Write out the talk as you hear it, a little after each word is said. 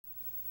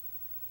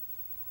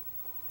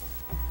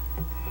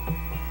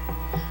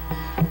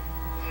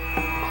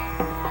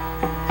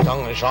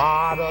In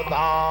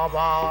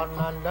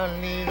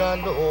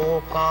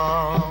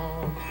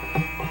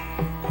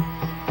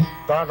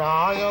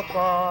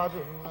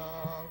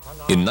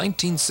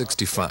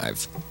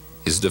 1965,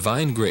 His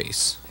Divine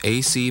Grace,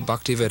 A.C.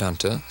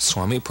 Bhaktivedanta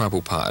Swami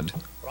Prabhupada,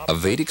 a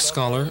Vedic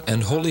scholar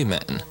and holy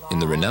man in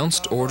the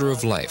renounced order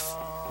of life,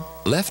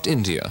 left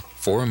India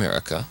for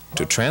America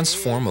to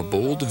transform a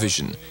bold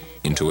vision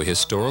into a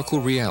historical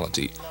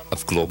reality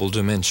of global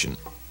dimension.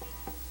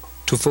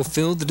 To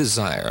fulfill the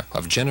desire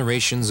of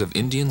generations of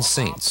Indian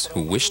saints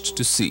who wished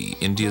to see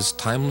India's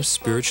timeless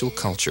spiritual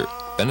culture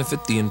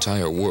benefit the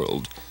entire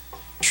world,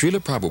 Srila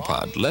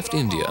Prabhupada left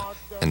India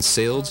and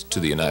sailed to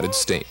the United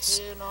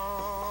States.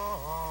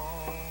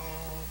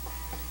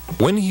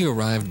 When he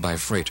arrived by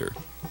freighter,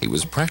 he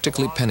was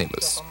practically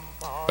penniless,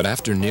 but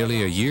after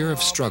nearly a year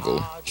of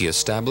struggle, he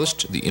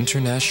established the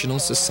International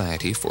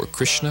Society for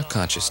Krishna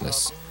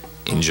Consciousness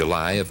in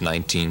July of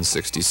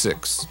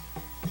 1966.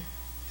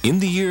 In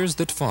the years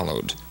that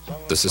followed,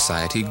 the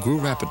society grew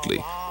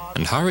rapidly,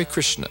 and Hare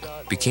Krishna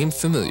became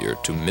familiar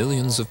to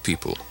millions of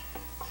people.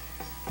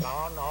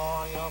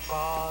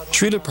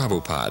 Srila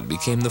Prabhupada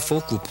became the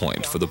focal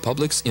point for the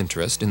public's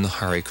interest in the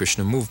Hare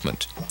Krishna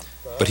movement,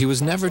 but he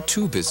was never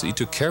too busy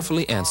to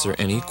carefully answer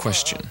any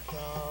question.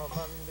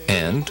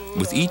 And,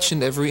 with each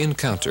and every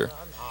encounter,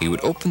 he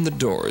would open the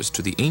doors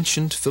to the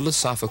ancient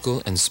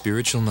philosophical and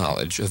spiritual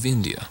knowledge of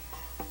India.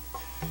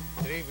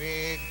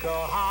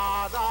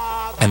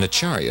 An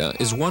Acharya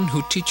is one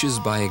who teaches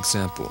by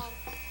example.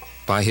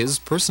 By his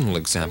personal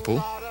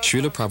example,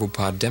 Srila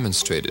Prabhupada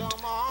demonstrated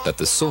that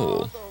the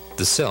soul,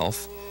 the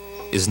self,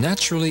 is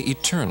naturally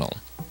eternal,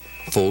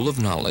 full of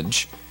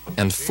knowledge,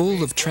 and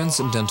full of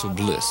transcendental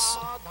bliss.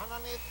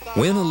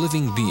 When a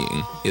living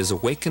being is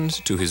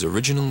awakened to his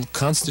original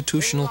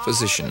constitutional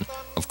position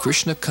of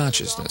Krishna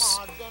consciousness,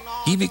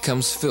 he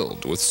becomes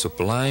filled with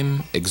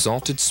sublime,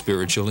 exalted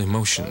spiritual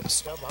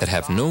emotions that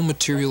have no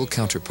material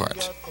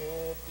counterpart.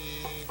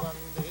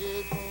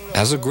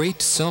 As a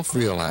great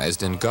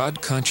self-realized and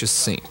God-conscious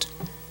saint,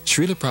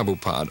 Srila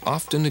Prabhupada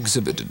often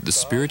exhibited the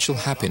spiritual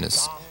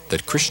happiness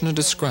that Krishna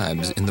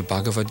describes in the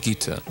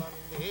Bhagavad-gita.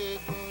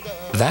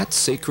 That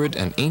sacred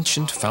and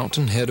ancient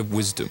fountainhead of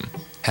wisdom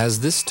has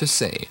this to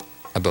say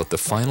about the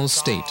final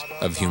state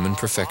of human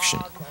perfection.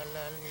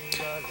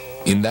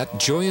 In that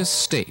joyous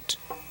state,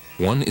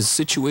 one is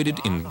situated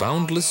in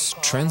boundless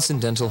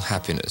transcendental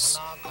happiness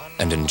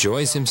and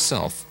enjoys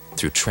himself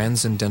through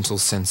transcendental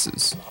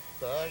senses.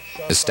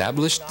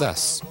 Established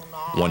thus,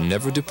 one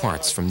never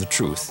departs from the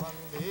truth,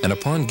 and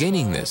upon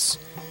gaining this,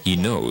 he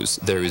knows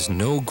there is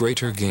no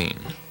greater gain.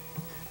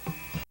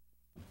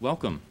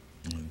 Welcome.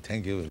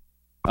 Thank you.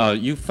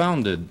 You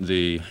founded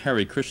the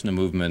Hare Krishna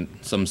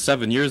movement some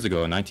 7 years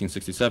ago in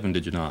 1967,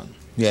 did you not?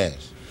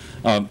 Yes.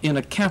 In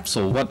a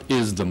capsule, what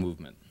is the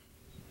movement?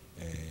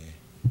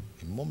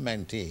 The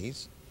movement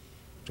is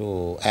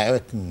to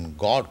awaken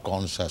God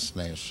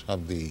consciousness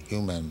of the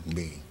human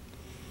being.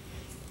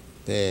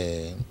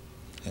 The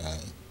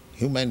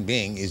human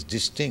being is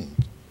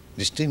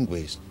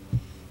distinguished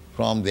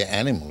from the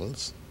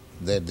animals,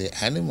 that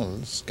the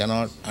animals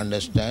cannot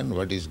understand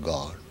what is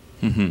God.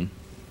 Mm-hmm.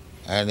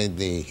 And if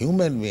the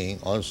human being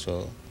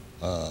also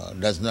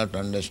does not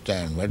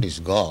understand what is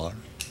God,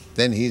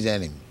 then he is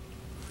animal.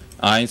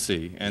 I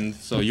see. And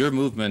so your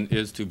movement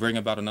is to bring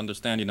about an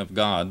understanding of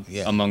God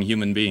among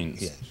human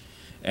beings. Yes.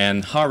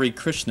 And Hare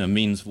Krishna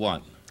means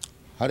what?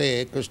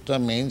 Hare Krishna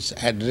means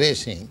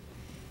addressing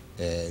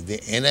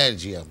the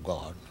energy of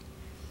God.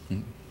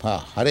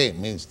 Hare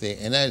means the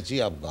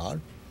energy of God,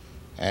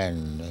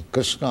 and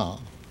Krishna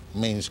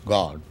means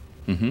God.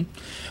 Mm-hmm.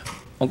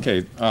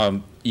 Okay,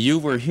 you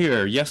were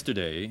here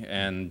yesterday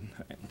and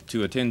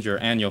to attend your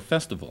annual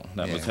festival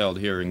that was held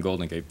here in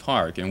Golden Gate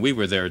Park, and we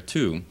were there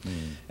too.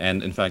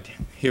 And in fact,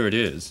 here it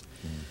is.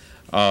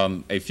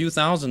 A few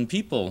thousand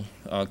people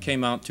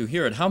came out to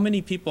hear it. How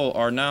many people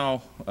are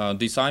now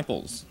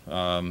disciples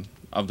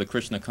of the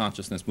Krishna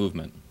consciousness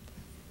movement?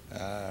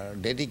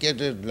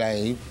 Dedicated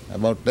life,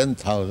 about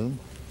 10,000.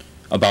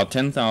 About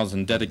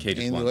 10,000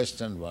 dedicated in ones. the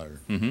Western world.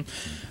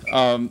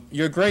 Mm-hmm.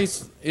 Your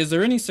Grace, is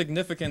there any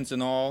significance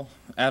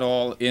at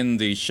all in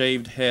the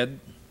shaved head?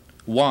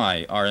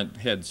 Why are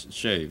heads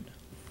shaved?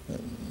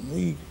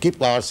 We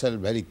keep ourselves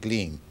very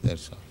clean,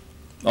 that's all.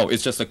 Oh,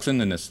 it's just a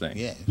cleanliness thing?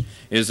 Yes.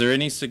 Is there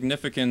any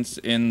significance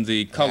in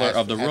the color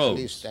of the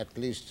robes? At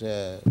least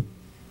at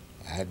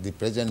the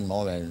present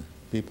moment,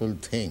 people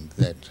think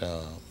that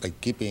by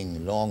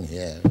keeping long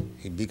hair,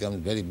 it becomes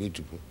very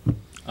beautiful.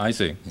 I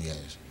see.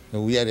 Yes.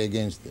 So we are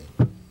against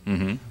that.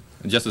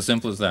 Mm-hmm. Just as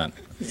simple as that.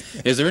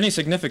 Is there any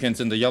significance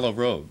in the yellow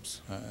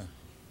robes?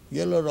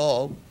 Yellow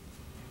robe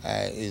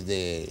is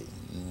the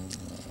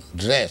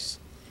dress,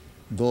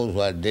 those who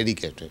are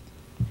dedicated.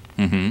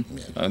 Mm-hmm.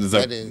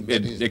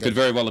 Yes. It could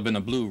very well have been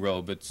a blue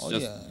robe. It's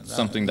just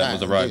something that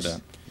was arrived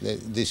at.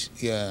 This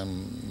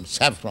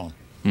saffron.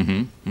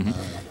 Mm-hmm.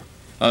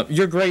 Mm-hmm.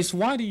 Your Grace,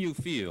 why do you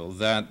feel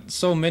that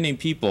so many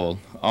people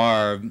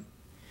are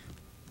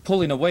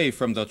pulling away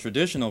from the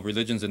traditional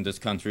religions in this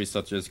country,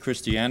 such as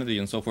Christianity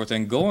and so forth,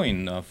 and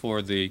going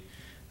for the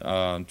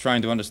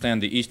trying to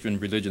understand the Eastern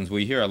religions,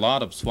 we hear a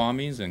lot of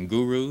swamis and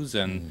gurus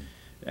and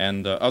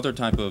other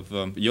type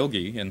of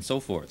yogi and so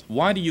forth.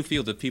 Why do you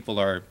feel that people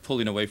are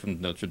pulling away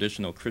from the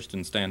traditional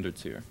Christian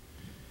standards here?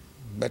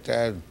 But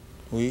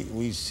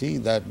we see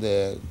that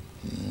the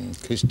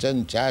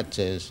Christian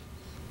churches,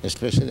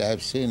 especially I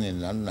have seen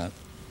in London,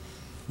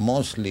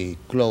 mostly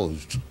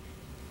closed.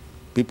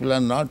 People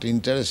are not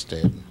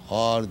interested,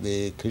 or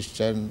the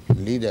Christian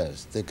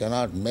leaders, they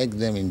cannot make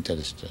them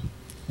interested.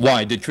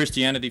 Why? Did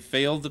Christianity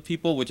fail the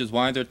people, which is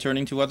why they're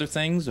turning to other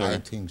things? Or? I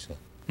think so.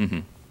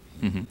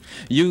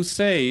 You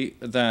say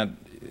that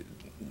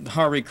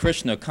Hare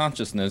Krishna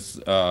consciousness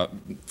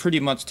pretty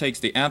much takes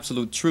the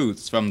absolute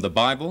truths from the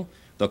Bible,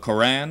 the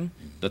Quran,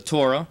 the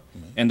Torah,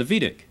 and the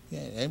Vedic.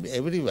 Yeah,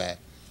 everywhere.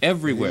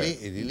 Everywhere.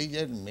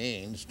 Religion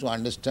means to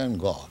understand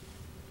God.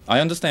 I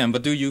understand,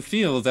 but do you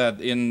feel that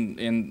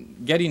in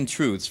getting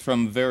truths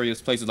from various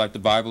places like the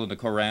Bible and the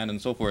Quran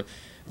and so forth,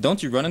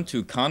 don't you run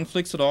into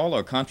conflicts at all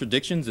or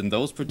contradictions in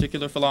those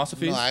particular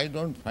philosophies? No, I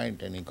don't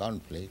find any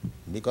conflict,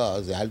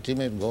 because the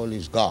ultimate goal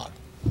is God.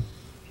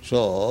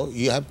 So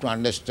you have to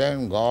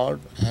understand God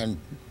and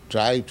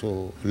try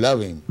to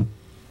love Him.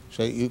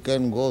 So you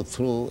can go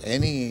through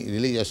any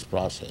religious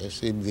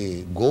process. If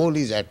the goal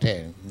is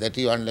attained, that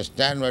you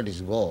understand what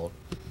is goal,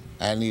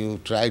 and you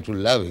try to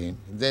love Him,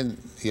 then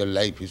your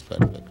life is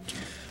perfect.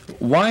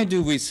 Why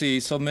do we see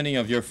so many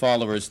of your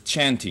followers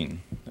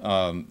chanting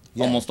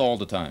almost all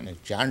the time?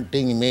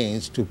 Chanting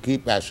means to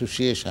keep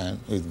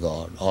association with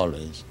God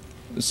always.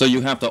 So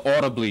you have to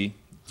audibly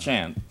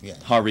chant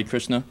Hare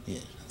Krishna?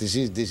 Yes. This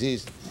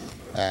is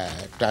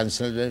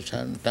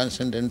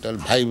transcendental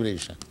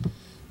vibration.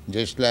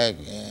 Just like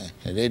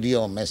a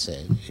radio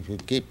message, if you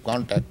keep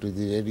contact with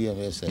the radio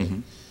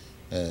message,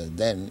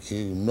 then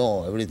you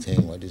know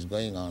everything what is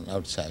going on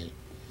outside.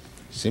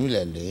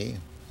 Similarly,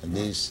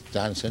 this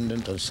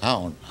transcendental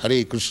sound,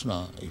 Hare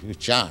Krishna, if you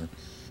chant,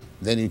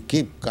 then you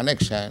keep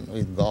connection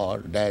with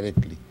God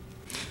directly.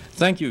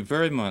 Thank you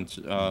very much,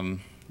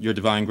 Your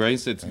Divine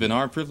Grace. It's been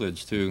our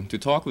privilege to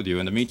talk with you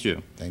and to meet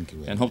you. Thank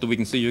you. And hope that we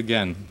can see you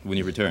again when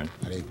you return.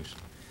 Hare Krishna.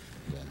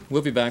 Yeah.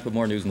 We'll be back with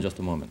more news in just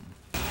a moment.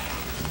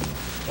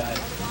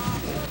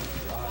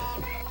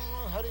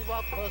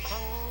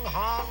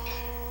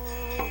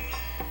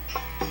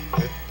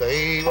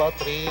 Daiva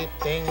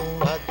tripting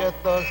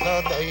bhajata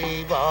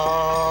sadaiva.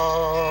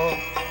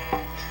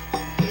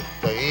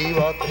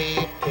 Daiva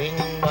tripting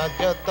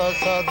bhajata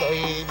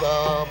sadaiva.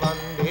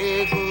 Vande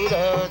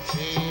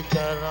gurasi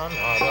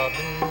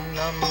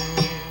charanarabindam.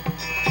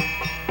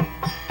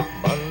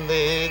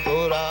 Vande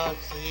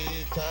gurasi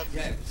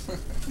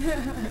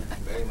charanarabindam.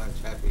 Very much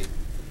happy,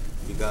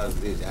 because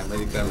these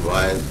American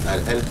boys are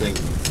helping.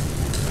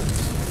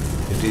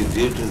 It is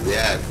due to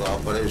their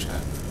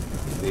cooperation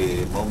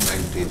the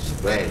movement is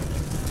spread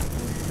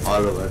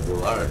all over the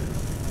world.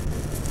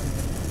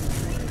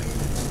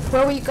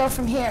 Where will you go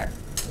from here?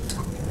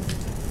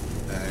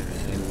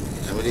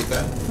 In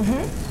America?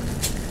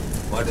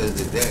 What is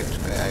the date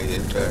where I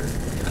entered?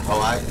 In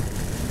Hawaii?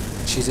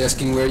 She's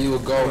asking where you will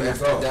go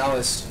after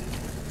Dallas.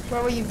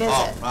 Where will you visit?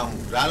 Oh, from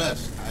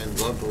Dallas I will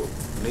go to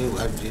New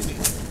Virginia.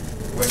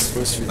 West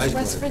Virginia.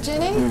 West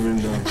Virginia?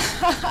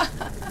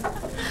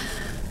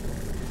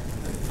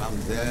 From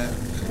there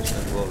I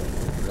shall go to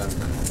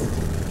London.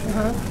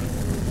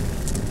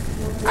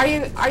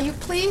 Are you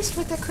pleased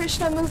with the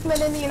Krishna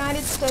movement in the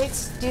United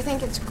States? Do you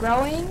think it's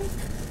growing?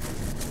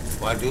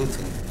 What do you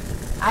think?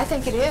 I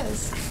think it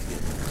is.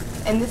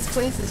 And this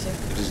pleases you.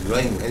 It is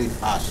growing very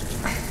fast.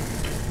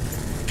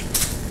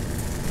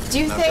 Do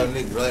you Not think...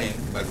 only growing,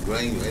 but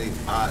growing very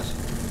fast.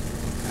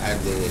 And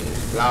the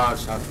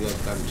flowers of your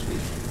country,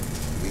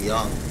 the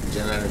young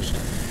generation,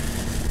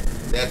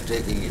 they are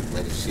taking it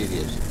very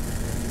seriously.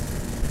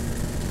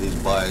 These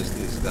boys,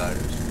 these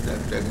girls, they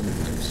are taking it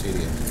very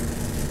seriously.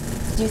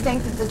 Do you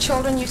think that the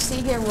children you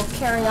see here will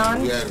carry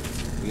on? We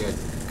are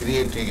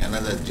creating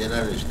another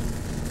generation,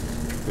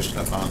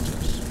 Krishna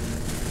conscious.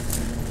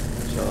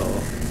 So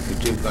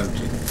it will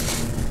continue.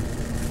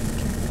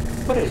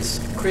 What does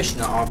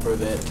Krishna offer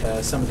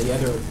that some of the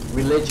other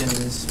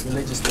religious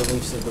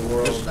beliefs of the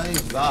world? Krishna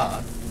is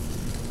God.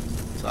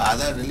 So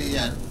other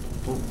religion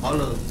who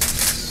follows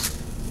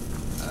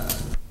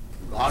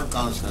God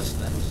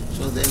consciousness,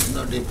 so there is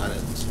no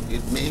difference.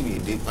 It may be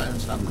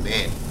different some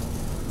name,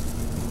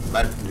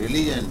 but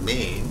religion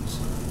means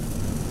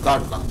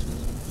God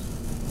consciousness.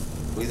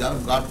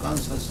 Without God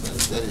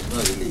consciousness, there is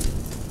no religion.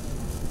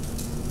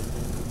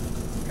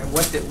 And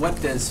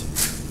what does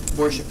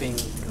worshiping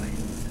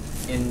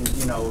in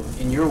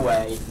your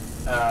way,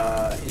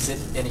 is it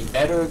any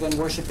better than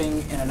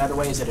worshiping in another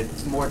way? Is it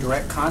a more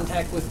direct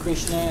contact with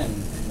Krishna?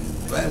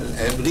 Well,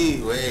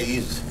 every way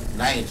is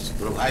nice,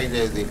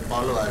 provided the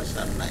followers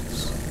are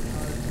nice.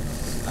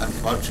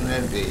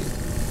 Unfortunately,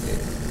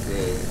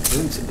 the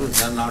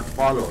principles are not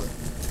followed.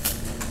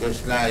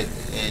 Just like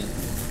in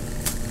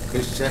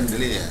Christian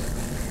religion,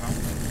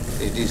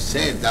 it is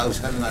said, thou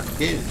shalt not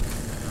kill.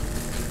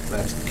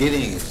 But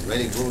killing is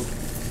very good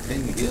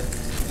thing here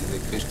in the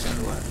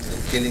Christian world. The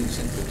killing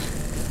simply,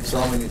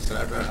 so many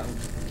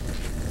slaughterhouses.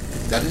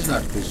 That is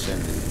not Christian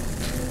religion.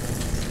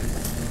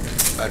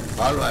 But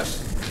followers,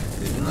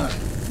 they do not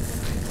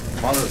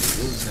follow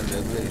the rules and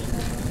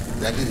regulations.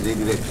 That is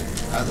regretted.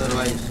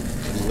 Otherwise,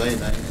 it is very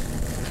nice.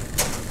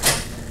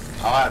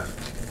 Our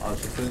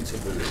also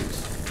principle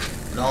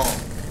is no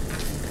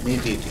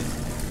meat eating.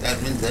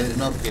 That means there is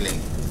no killing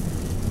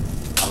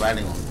of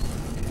animals.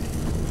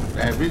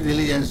 Every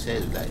religion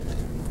says like that,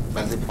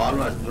 but the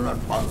followers do not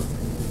follow.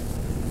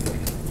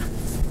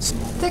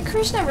 The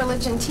Krishna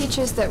religion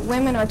teaches that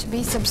women are to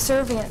be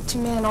subservient to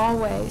men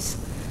always.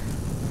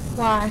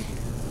 Why?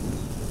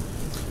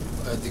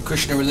 The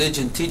Krishna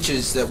religion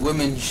teaches that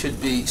women should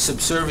be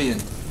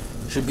subservient,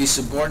 should be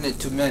subordinate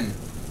to men.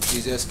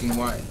 He's asking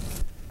why.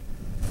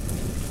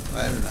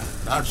 Well,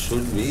 not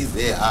should be,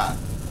 they are,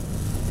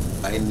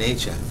 by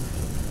nature.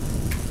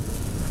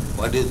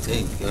 What do you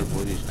think, your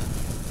position?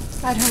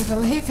 I don't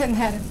believe in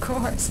that, of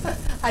course.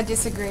 I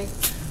disagree.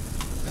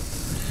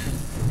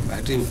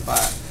 But if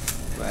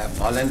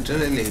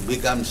voluntarily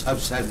become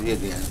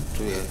subservient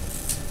to a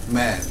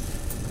man,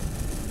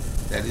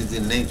 that is the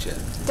nature.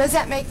 Does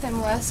that make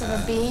them less of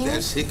a being? They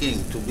are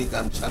seeking to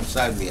become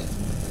subservient,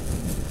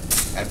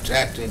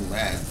 attracting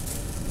man.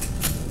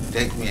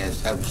 Take me as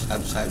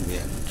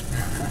subservient.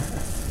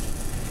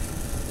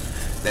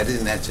 That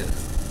is natural.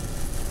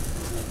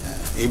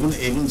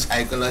 Even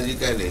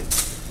psychologically,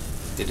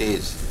 it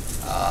is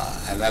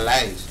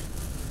analyzed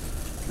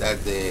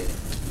that the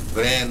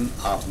brain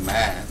of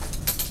man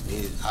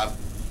is up,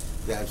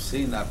 they have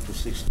seen up to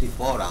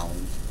 64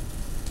 ounces,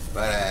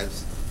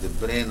 whereas the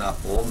brain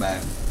of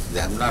woman, they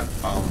have not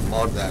found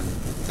more than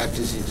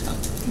 36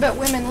 ounces. But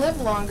women live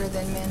longer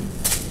than men.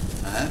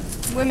 Huh?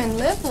 Women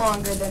live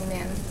longer than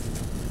men.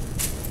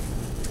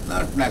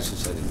 Not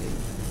necessarily.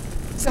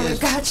 So we've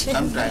got you.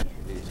 Sometimes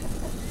it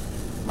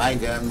is. My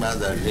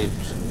grandmother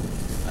lived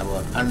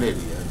about 100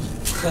 years.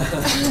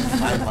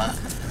 My mom.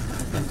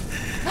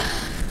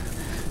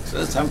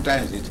 So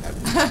sometimes it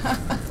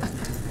happens.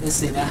 Let's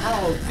see,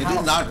 now It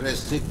is not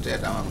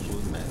restricted among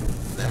women.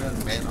 There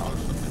are men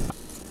also.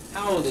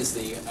 how old is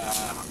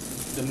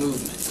the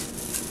movement?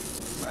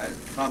 But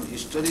from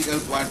historical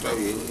point of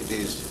view, it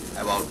is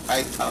about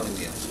 5,000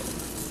 years old.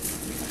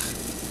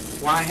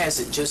 Why has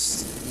it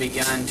just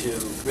begun to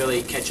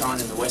really catch on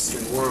in the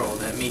Western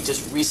world? I mean,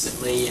 just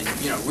recently, in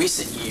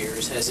recent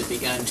years, has it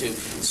begun to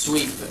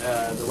sweep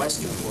the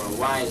Western world?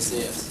 Why is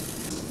this?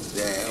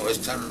 The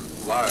Western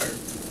world,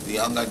 the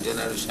younger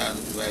generation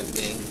were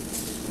being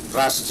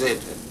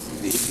frustrated,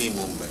 the hippie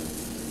movement.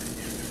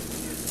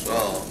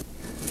 So,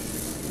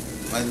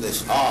 when they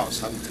saw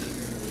something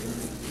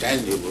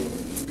tangible,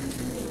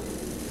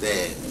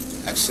 they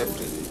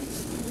accepted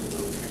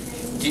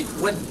it.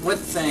 What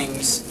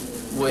things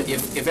would,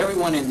 if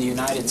everyone in the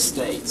United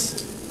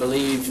States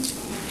believed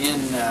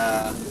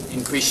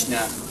in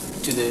Krishna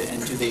to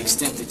the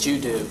extent that you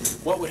do,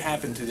 what would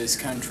happen to this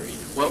country?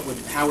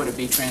 How would it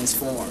be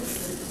transformed?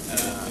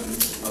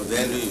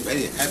 They'll be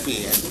very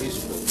happy and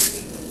peaceful.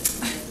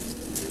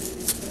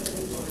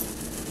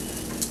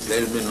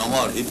 There will be no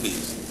more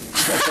hippies.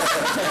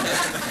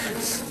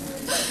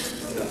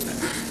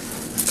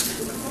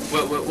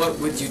 What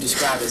would you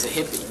describe as a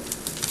hippie?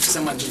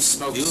 Someone who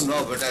smokes. You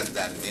know better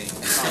than me.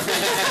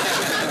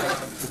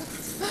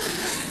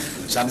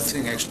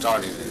 Something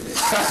extraordinary.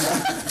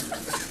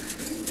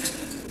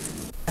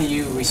 How do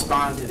you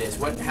respond to this?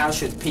 How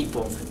should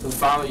people who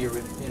follow your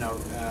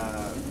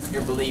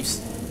your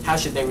beliefs? How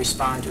should they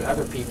respond to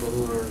other people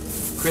who are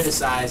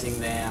criticizing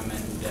them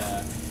and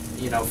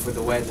for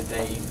the way that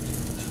they?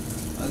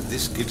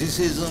 This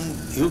criticism,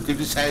 you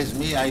criticize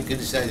me, I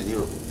criticize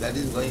you. That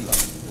is going on.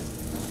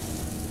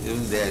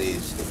 Even there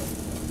is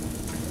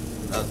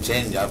no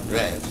change of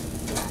dress.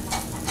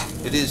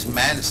 It is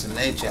man's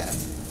nature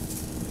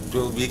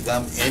to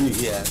become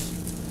envious,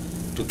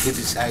 to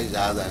criticize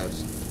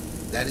others.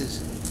 That is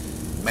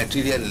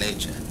material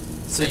nature.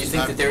 So you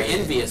think that they're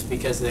envious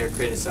because they're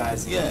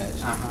criticizing?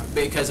 Yes.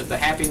 Because of the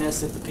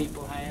happiness that the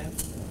people have?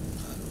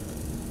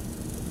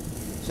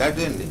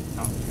 Certainly.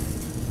 Oh.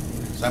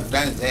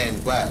 Sometimes they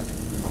inquire,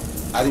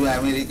 are you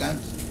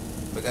Americans?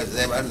 Because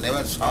they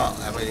never saw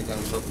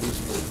Americans so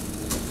peaceful.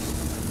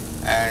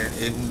 And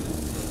even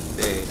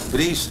the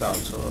priests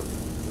also,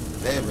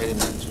 they very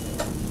much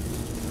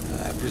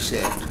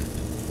appreciate.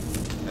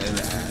 In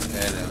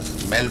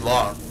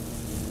Melbourne,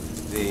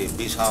 the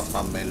Bishop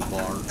of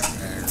Melbourne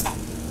and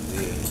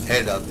the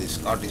head of the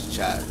Scottish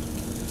Church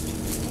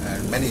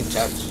and many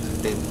church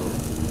people,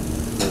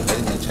 they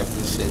very much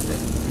appreciate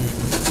them.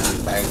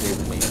 They invited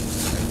me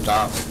and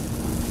talked.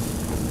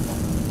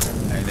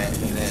 In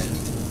a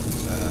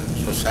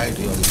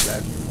society of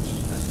that,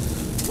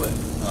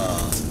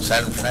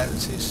 San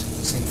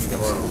Francisco, there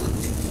were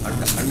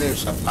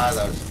hundreds of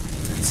fathers.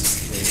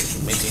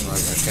 The meeting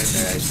was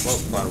attended. I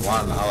spoke for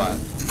 1 hour,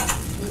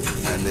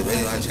 and they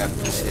very much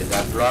appreciated.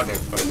 I brought it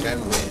for 10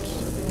 minutes,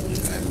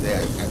 and they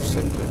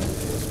accepted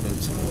this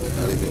principle.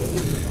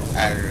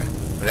 And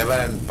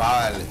Reverend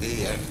Powell,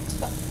 he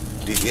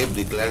gave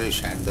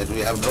declaration that we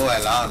have no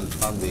alarm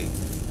from the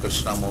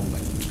Krishna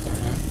movement.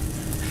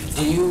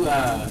 Do you,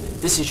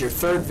 this is your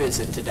third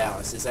visit to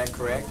Dallas, is that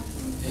correct?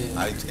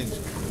 I think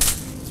so.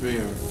 3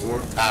 or 4?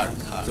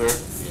 Third.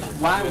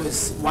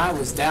 Why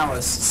was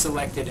Dallas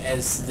selected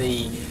as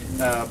the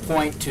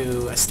point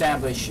to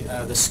establish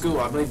the school?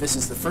 I believe this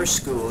is the first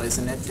school,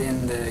 isn't it,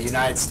 in the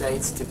United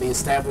States to be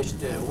established?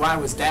 Why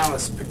was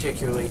Dallas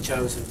particularly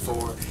chosen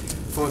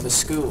for the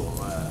school?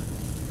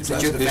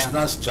 That's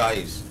Krishna's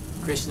choice.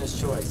 Krishna's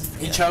choice.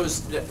 He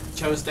chose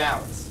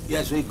Dallas.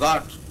 Yes, we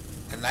got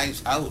a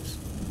nice house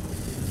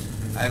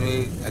and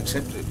we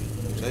accepted it.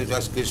 So it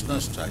was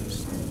Krishna's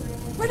choice.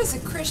 Where does the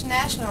Krishna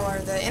National or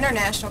the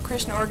International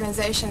Krishna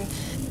Organization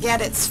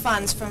get its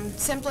funds? From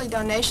simply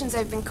donations?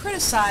 They've been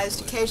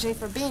criticized occasionally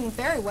for being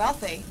very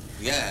wealthy.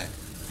 Yeah,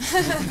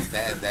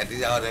 that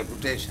is our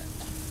reputation.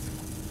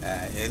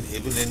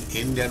 Even in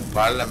Indian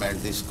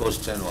Parliament, this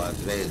question was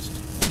raised.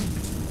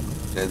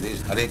 So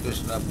these Hare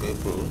Krishna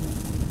people,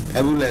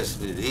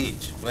 fabulously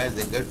rich, where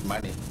they get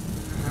money.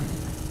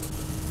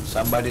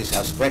 Somebody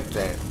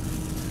suspected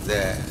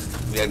that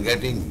we are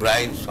getting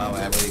bribes from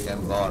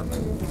American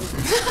government.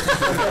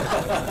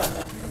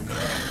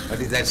 What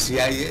is that,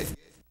 CIA?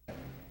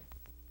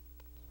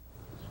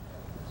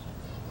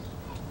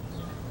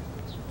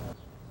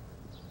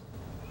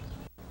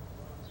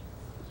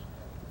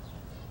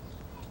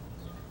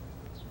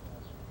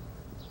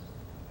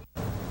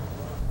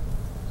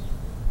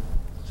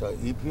 So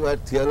if you are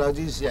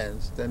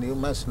theologians, then you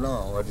must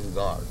know what is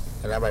God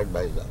and abide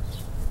by God.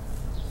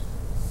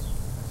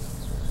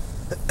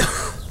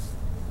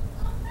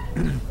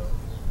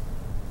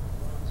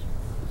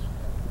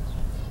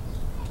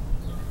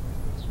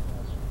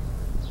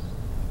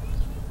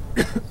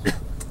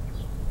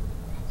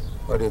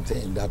 What do you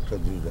think, Dr.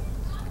 Judah?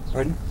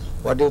 Pardon?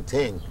 What do you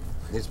think,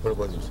 this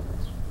proposition?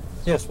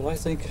 Yes, well, I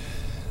think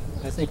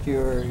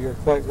you're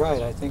quite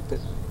right. I think that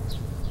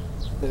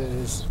it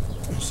is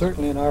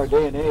certainly in our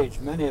day and age,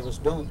 many of us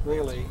don't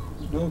really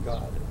know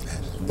God.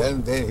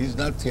 Then he's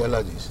not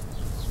theologist.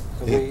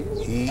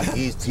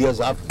 He's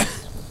theosophic.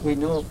 We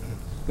know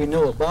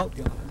about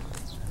God,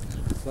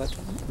 but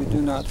we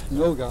do not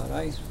know God.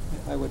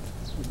 I would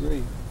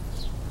agree.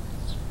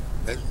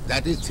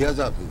 That is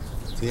theosophy.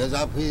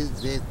 Theosophy is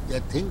they're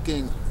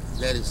thinking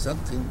there is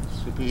something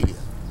superior.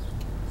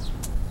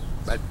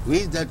 But who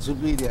is that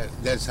superior?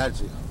 They're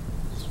searching.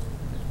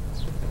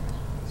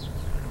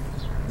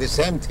 The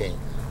same thing.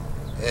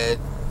 A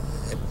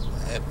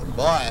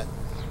boy,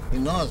 he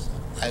knows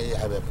I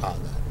have a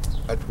father.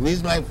 But who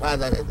is my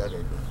father? I don't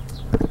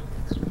know.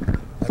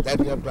 But that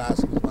you have to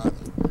ask his mother.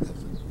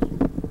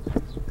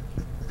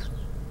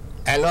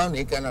 Alone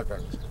he cannot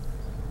understand.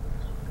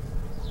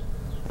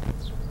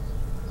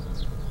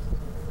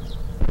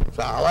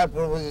 So our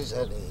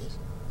proposition is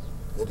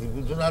that if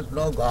you do not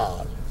know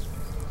God,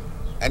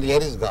 and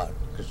here is God,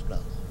 Krishna,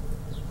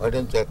 why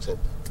don't you accept it?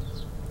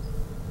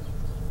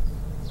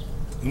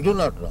 You do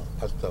not know,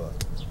 first of all.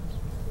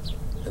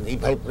 And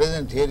if I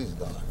present here is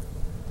God,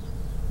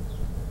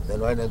 then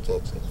why don't you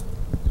accept it?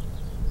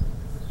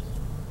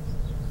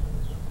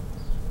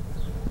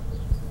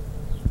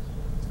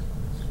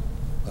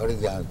 What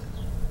is the answer?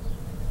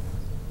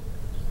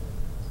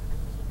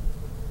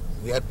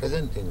 We are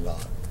presenting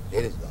God,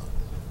 here is God.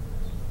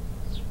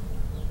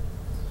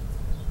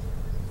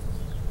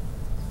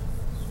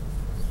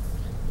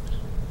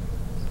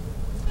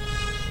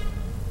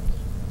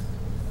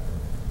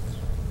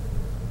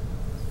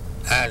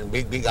 And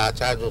big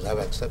Acharyas have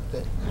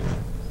accepted.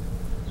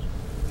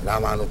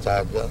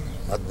 Ramanucharya,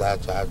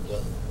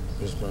 Madhvacharya,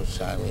 Vishnu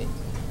Swami,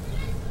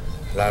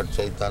 Lord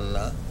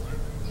Chaitanya,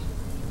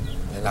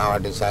 in our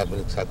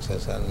disciplic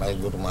succession, my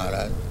Guru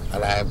Maharaj,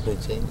 and I am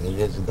preaching,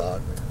 he is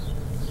God.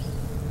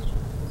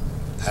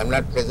 I am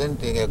not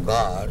presenting a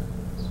God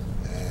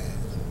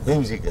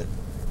whimsical.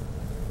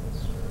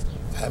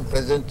 I am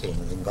presenting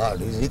a God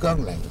who is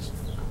recognized.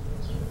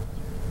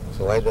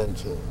 So why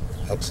don't you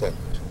accept?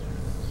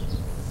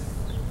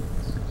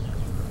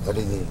 What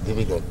is the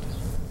difficulty?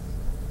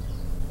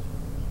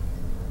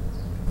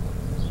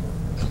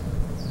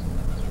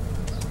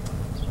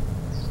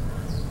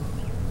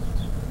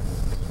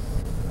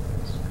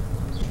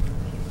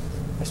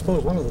 I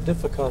suppose one of the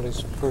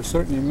difficulties for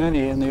certainly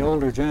many in the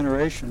older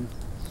generation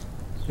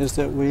is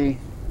that we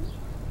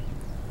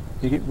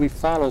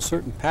follow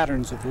certain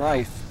patterns of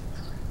life,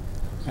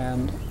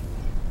 and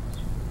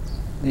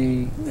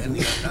And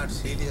you are not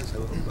serious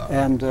about God.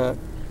 and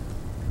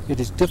it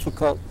is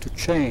difficult to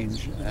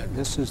change.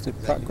 This is the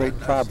great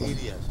problem.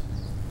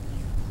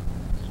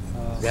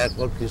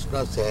 Therefore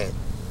Krishna said,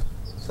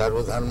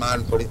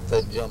 Sarvadharman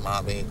parityajya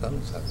mamekam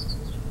sarva.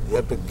 You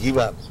have to give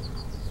up.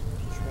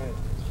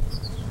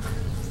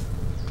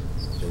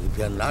 So if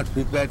you are not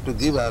prepared to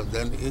give up,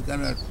 then you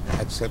cannot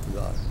accept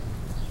God.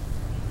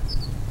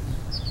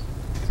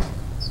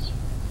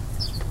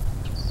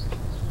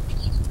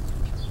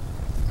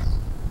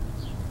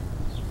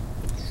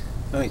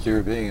 I think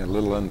you're being a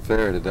little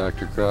unfair to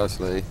Dr.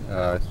 Crossley.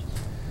 I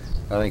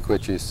think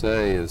what you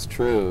say is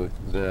true,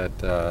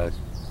 that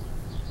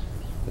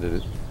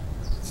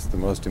it's the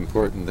most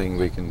important thing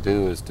we can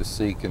do is to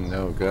seek and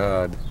know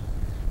God.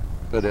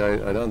 But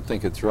I don't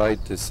think it's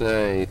right to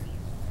say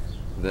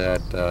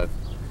that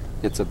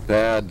it's a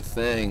bad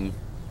thing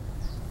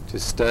to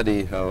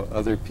study how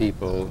other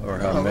people or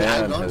how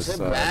man I don't has say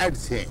bad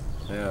thing.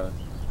 Yeah.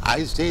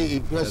 I say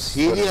if you are That's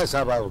serious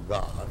about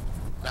God,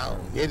 now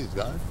here is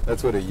God.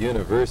 That's what a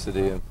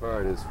university in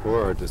part is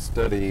for, to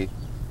study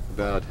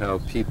about how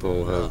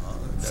people have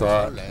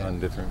thought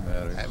on different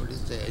matters. I would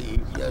say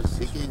if you are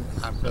seeking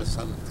after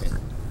something,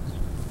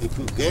 if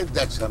you get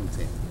that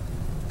something,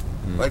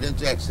 why don't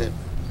you accept it?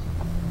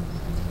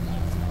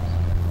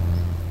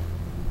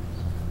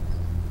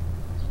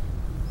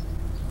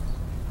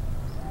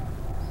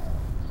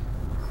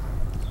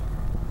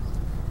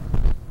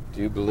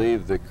 Do you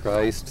believe that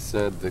Christ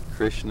said that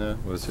Krishna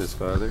was his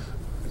father?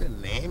 The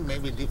name may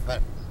be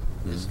different.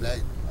 It's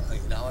like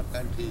in our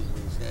country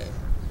we say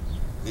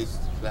this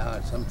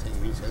flower something,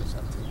 we say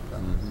something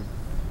from.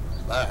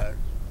 But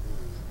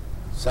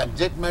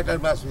subject matter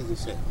must be the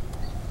same.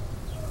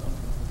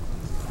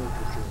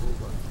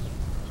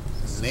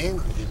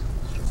 Name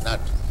is not.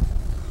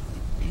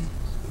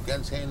 You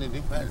can say any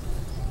different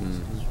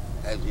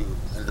as you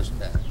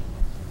understand.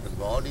 But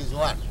God is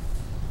one.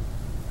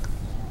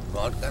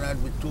 God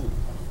cannot be two.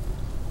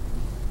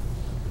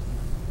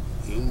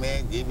 You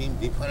may give him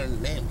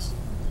different names.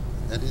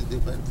 That is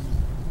different.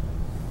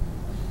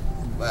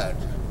 But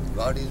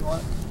God is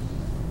one.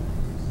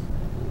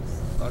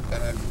 God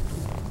cannot be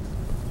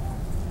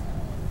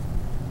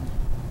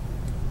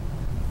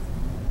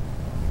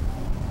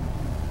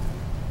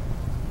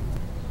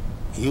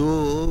two.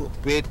 You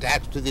pay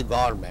tax to the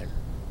government,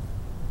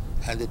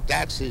 and the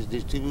tax is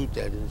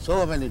distributed in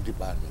so many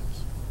departments.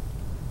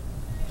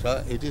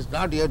 So it is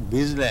not your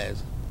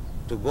business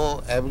to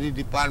go every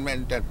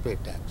department and pay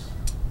tax.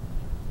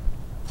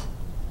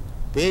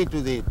 Pay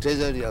to the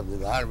treasury of the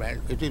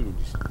government, it will be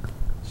distributed.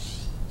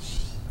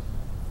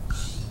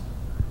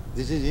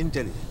 This is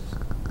intelligence.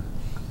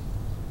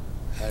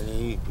 And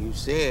if you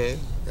say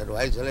that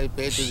why shall I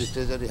pay to the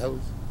treasury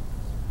house?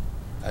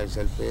 I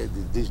shall pay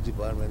this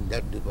department,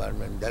 that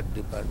department, that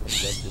department,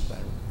 that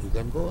department. You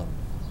can go on,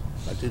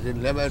 but it will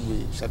never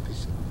be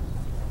sufficient.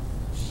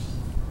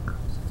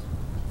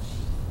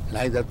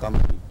 Neither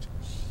complete.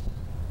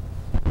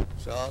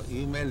 So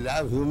you may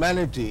love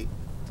humanity,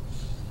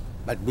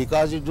 but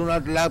because you do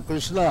not love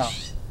Krishna,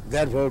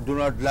 therefore do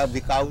not love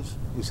the cows,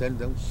 you send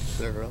them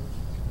around.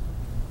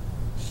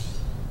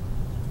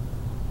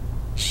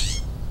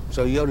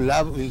 So your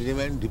love will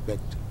remain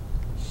defective.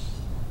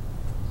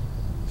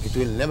 It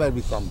will never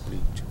be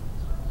complete.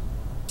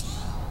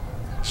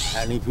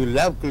 And if you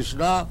love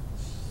Krishna,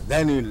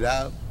 then you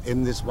love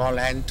him, the small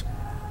ant.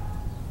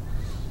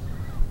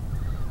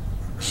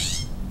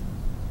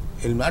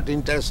 He'll not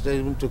interested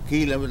in to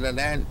kill even an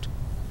ant.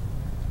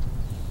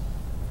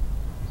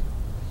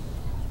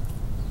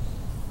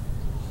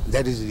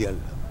 That is real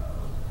love.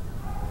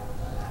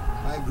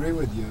 I agree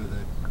with you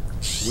that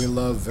we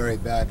love very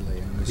badly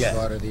and we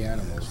slaughter the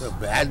animals. So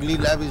badly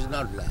love is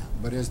not love.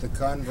 But is the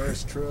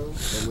converse true?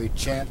 That we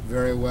chant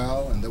very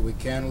well and that we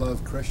can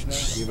love Krishna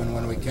even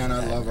when we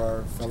cannot love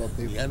our fellow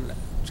people? You are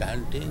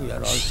chanting, you are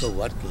also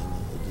working.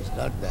 It is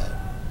not that.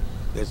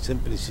 You are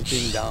simply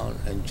sitting down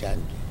and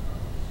chanting.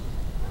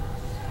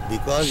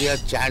 Because you are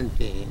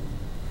chanting,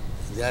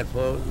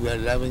 therefore you are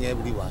loving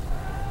everyone.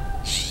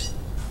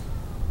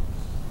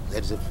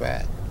 That's a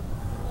fact.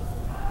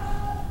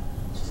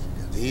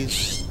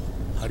 These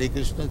Hare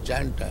Krishna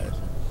chanters,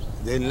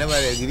 they never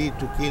agree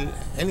to kill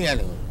any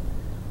animal,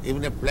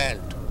 even a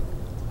plant,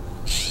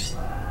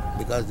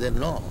 because they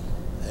know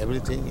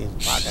everything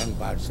is part and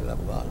parcel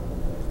of God.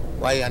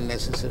 Why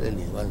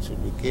unnecessarily one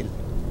should be killed?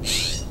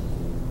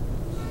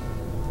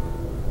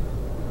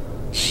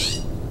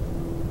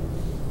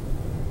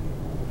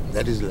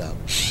 That is love.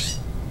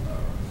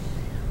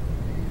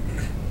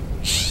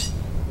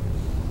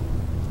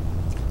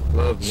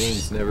 Love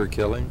means never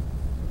killing?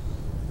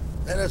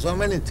 There are so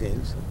many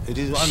things. It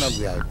is one of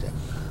the items.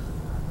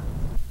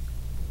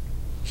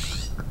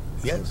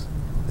 Yes,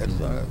 that's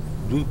one.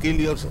 Do you kill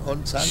your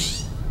own son?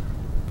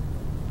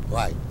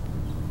 Why?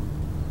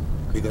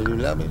 Because you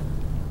love him.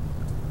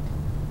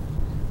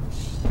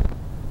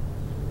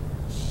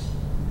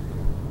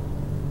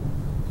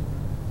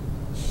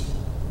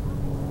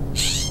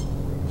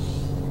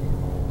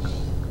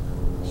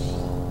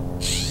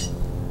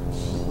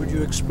 Would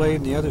you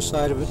explain the other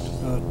side of it?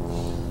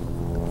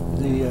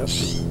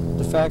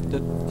 The fact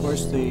that, of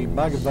course, the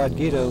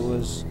Bhagavad-gita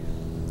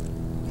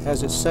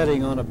has its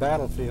setting on a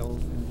battlefield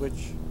in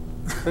which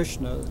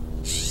Krishna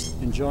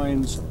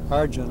enjoins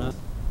Arjuna.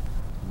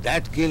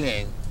 That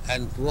killing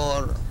and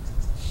poor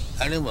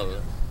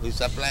animal who is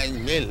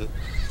supplying milk,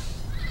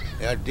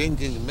 you are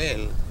drinking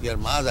milk, your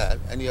mother,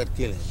 and you are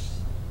killing.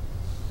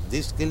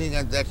 This killing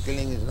and that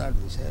killing is not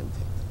the same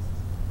thing.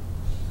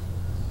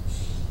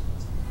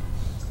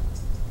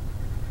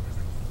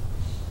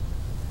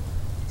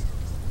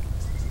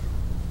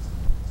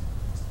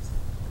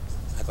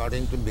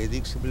 According to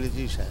Vedic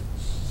civilization,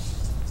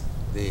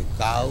 the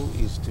cow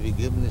is to be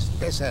given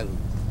special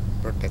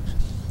protection.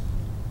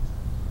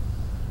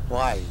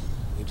 Why?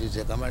 It is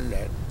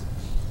recommended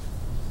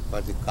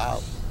for the cow.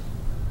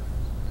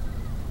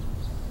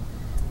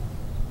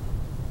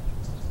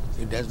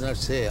 It does not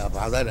say of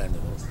other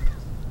animals.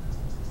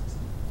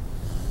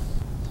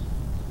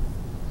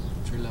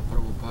 Srila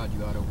Prabhupada,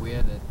 you are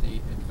aware that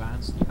they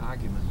advanced the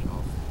argument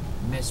of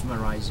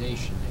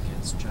mesmerization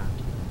against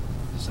chanting.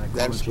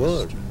 That's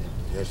good.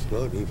 That's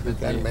good. If you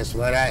can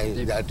mesmerize,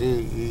 that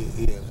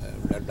is,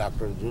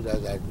 Dr.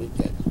 Judas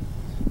admitted,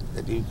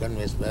 that you can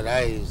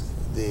mesmerize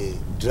the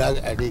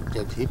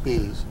drug-addicted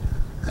hippies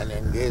and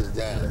engage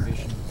them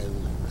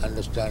in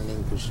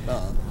understanding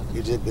Krishna.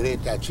 It's a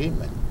great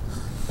achievement.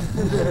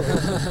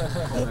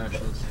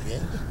 Commercials.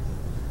 Yes.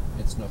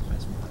 It's not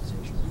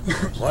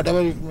mesmerization.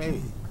 Whatever it may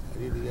be.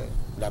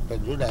 Dr.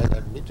 Judas has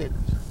admitted.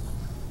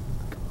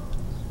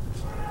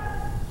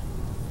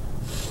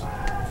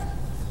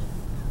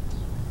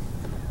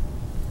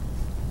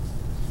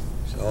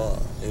 So,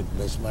 if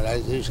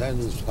mesmerization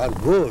is for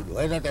good,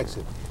 why not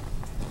accept it?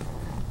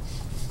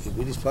 If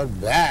it is for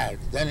bad,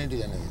 then it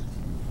is anything.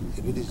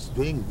 If it is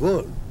doing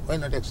good, why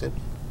not accept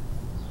it?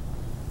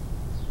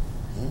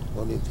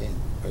 What do you think?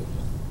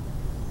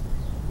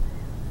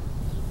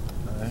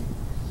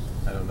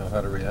 I don't know how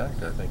to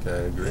react. I think I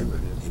agree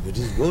with you. If it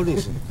is good,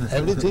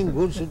 everything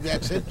good should be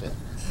accepted.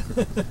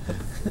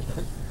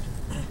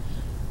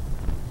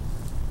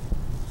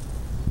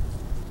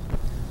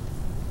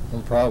 No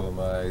problem.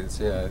 I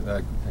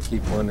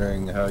keep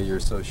wondering how you're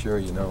so sure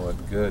you know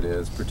what good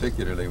is,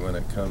 particularly when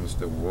it comes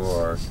to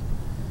war.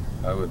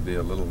 I would be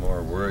a little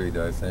more worried,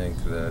 I think,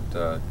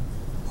 that...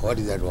 What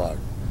is that word?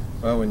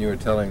 Well, when you were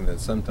telling that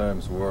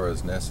sometimes war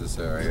is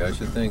necessary, I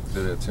should think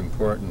that it's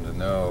important to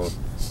know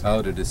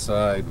how to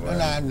decide when...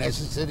 Well,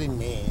 necessary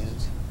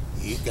means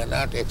you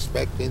cannot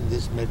expect in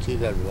this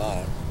material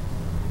world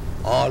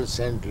all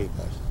saintly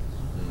persons.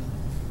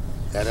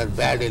 There are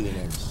bad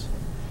elements.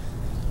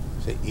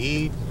 So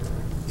if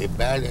a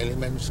bad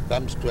element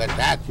comes to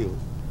attack you,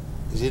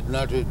 is it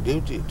not your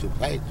duty to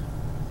fight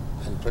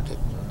and protect?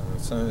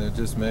 It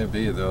just may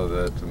be, though,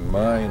 that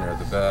mine are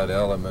the bad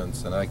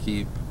elements, and I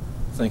keep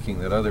thinking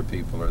that other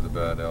people are the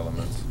bad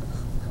elements.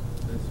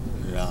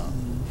 No.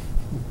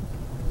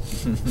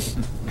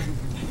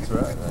 That's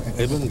right.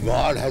 Even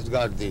God has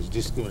got this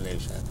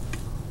discrimination.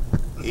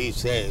 He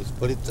says,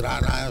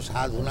 Paritranaya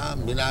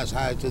sadhunam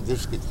vinasaya cha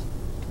dushkita.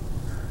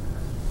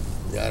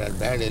 There are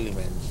bad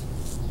elements.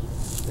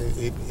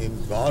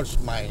 In God's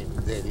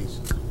mind there is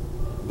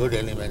good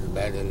element,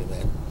 bad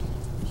element.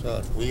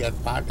 So we are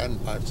part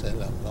and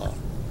parcel of God.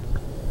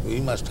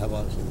 We must have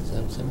also the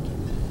same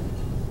sentiment.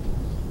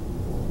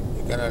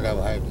 You cannot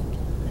avoid it.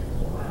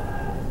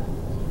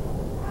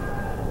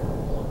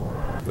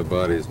 The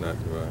body is not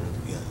divided.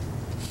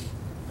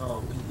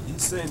 Yeah.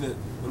 He's saying that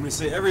when we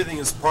say everything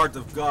is part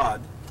of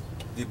God,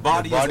 the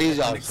body is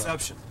an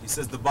exception. He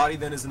says the body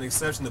then is an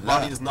exception. The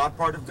body is not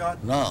part of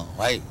God? No,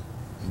 why?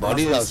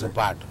 Body is also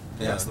part.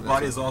 Yes, the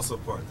body is also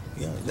part.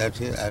 Yeah, that's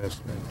it, I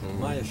explained.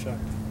 Maya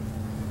Shakti.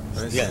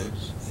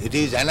 Yes, it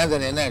is another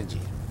energy.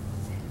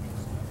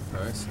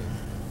 I see.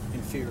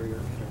 Inferior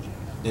energy.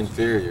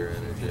 Inferior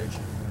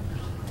energy.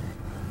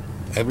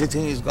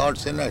 Everything is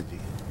God's energy.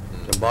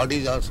 The body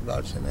is also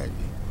God's energy.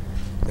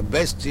 The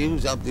best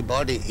use of the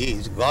body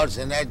is God's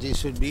energy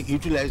should be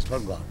utilized for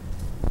God.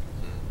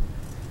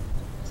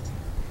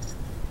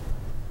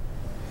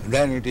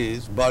 Then it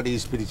is body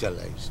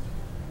spiritualized.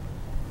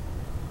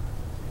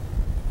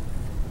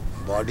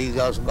 Body is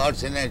also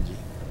God's energy.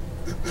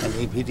 And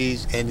if it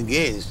is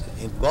engaged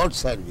in God's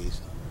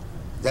service,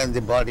 then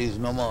the body is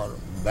no more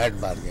bad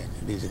bargain.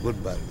 It is a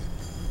good bargain.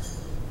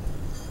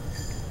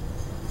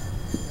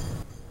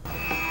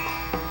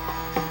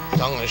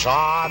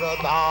 Sangsara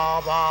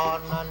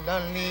davananda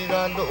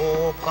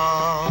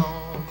lokam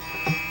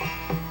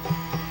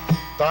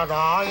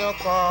taraya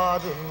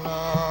karuna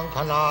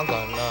ghana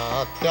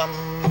ghanatyam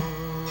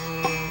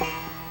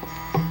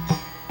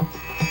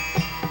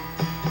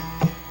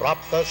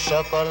prapta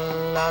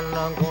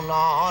sakalana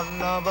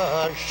gunana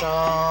varsha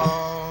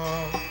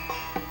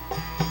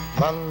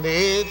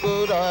Vande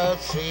Guru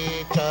Sri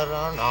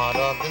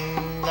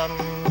Charanarabindam